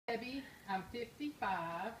Debbie. I'm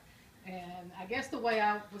 55, and I guess the way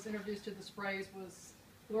I was introduced to the sprays was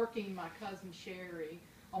lurking my cousin Sherry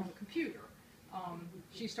on the computer.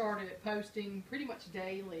 She started posting pretty much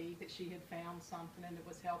daily that she had found something and it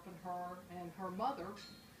was helping her and her mother.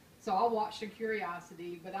 So I watched in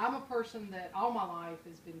curiosity, but I'm a person that all my life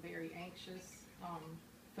has been very anxious,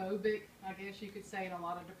 phobic, I guess you could say, and a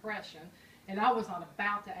lot of depression. And I was not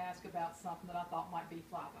about to ask about something that I thought might be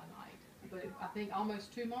fly by night. But I think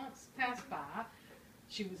almost 2 months passed by.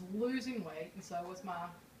 She was losing weight, and so was my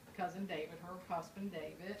cousin David, her husband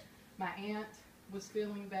David. My aunt was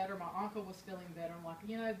feeling better. My uncle was feeling better. I'm like,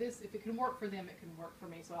 you know, this, if it can work for them, it can work for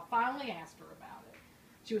me. So I finally asked her about it.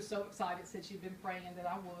 She was so excited, said she'd been praying that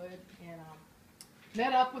I would, and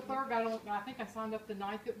met up with her. Got on, I think I signed up the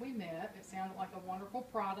night that we met. It sounded like a wonderful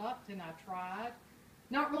product, and I tried.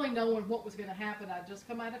 Not really knowing what was going to happen. I'd just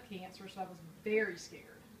come out of cancer, so I was very scared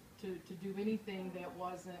to do anything that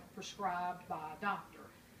wasn't prescribed by a doctor.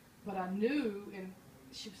 But I knew, and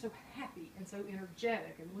she was so happy and so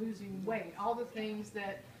energetic and losing weight, all the things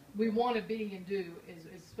that we want to be and do,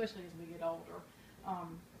 especially as we get older.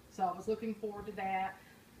 So I was looking forward to that.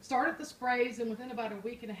 Started the sprays, and within about a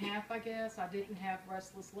week and a half, I guess, I didn't have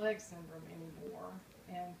restless leg syndrome anymore.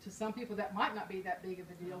 And to some people, that might not be that big of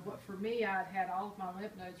a deal, but for me, I'd had all of my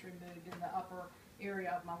lymph nodes removed in the upper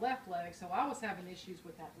area of my left leg, so I was having issues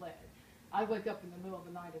with that leg. I'd wake up in the middle of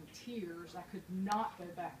the night in tears. I could not go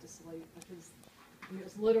back to sleep because it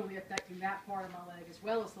was literally affecting that part of my leg as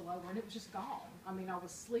well as the lower, and it was just gone. I mean, I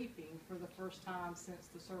was sleeping for the first time since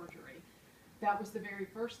the surgery. That was the very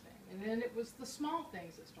first thing. And then it was the small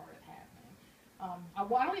things that started happening.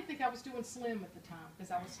 I don't even think I was doing slim at the time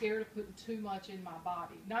because I was scared of putting too much in my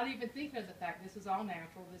body. Not even thinking of the fact this is all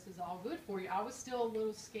natural, this is all good for you. I was still a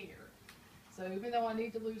little scared. So even though I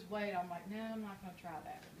need to lose weight, I'm like, no, I'm not going to try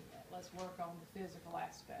that yet. Let's work on the physical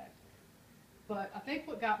aspect. But I think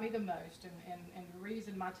what got me the most, and the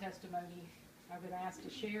reason my testimony I've been asked to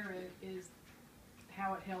share it, is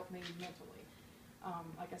how it helped me mentally.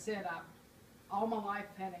 Like I said, all my life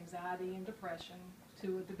I've had anxiety and depression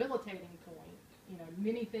to a debilitating point. You know,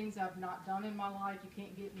 many things I've not done in my life. You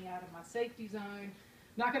can't get me out of my safety zone.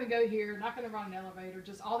 Not going to go here, not going to run an elevator,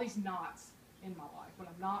 just all these knots in my life, what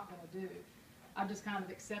I'm not going to do. I just kind of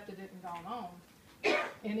accepted it and gone on.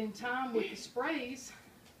 And in time with the sprays,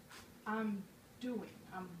 I'm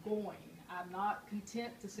going. I'm not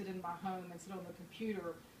content to sit in my home and sit on the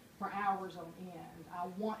computer for hours on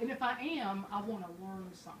end. And if I am, I want to learn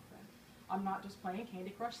something. I'm not just playing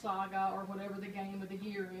Candy Crush Saga or whatever the game of the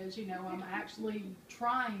year is. You know, I'm actually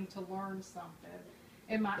trying to learn something.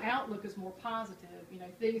 And my outlook is more positive. You know,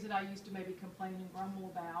 things that I used to maybe complain and grumble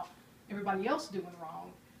about everybody else doing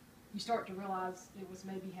wrong, you start to realize it was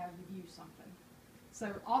maybe how you view something.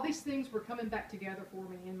 So all these things were coming back together for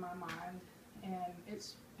me in my mind, and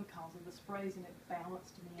it's because of the sprays, and it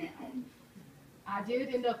balanced me out. I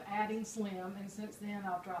did end up adding slim, and since then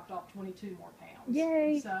I've dropped off 22 more pounds.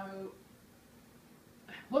 Yay! So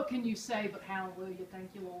what can you say but hallelujah, thank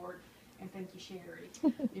you Lord, and thank you Sherry.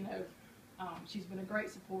 You know, she's been a great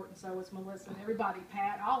support, and so is Melissa, and everybody,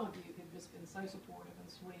 Pat, all of you have just been so supportive and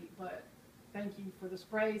sweet. But thank you for the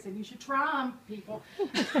sprays, and you should try them, people.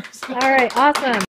 All right, awesome.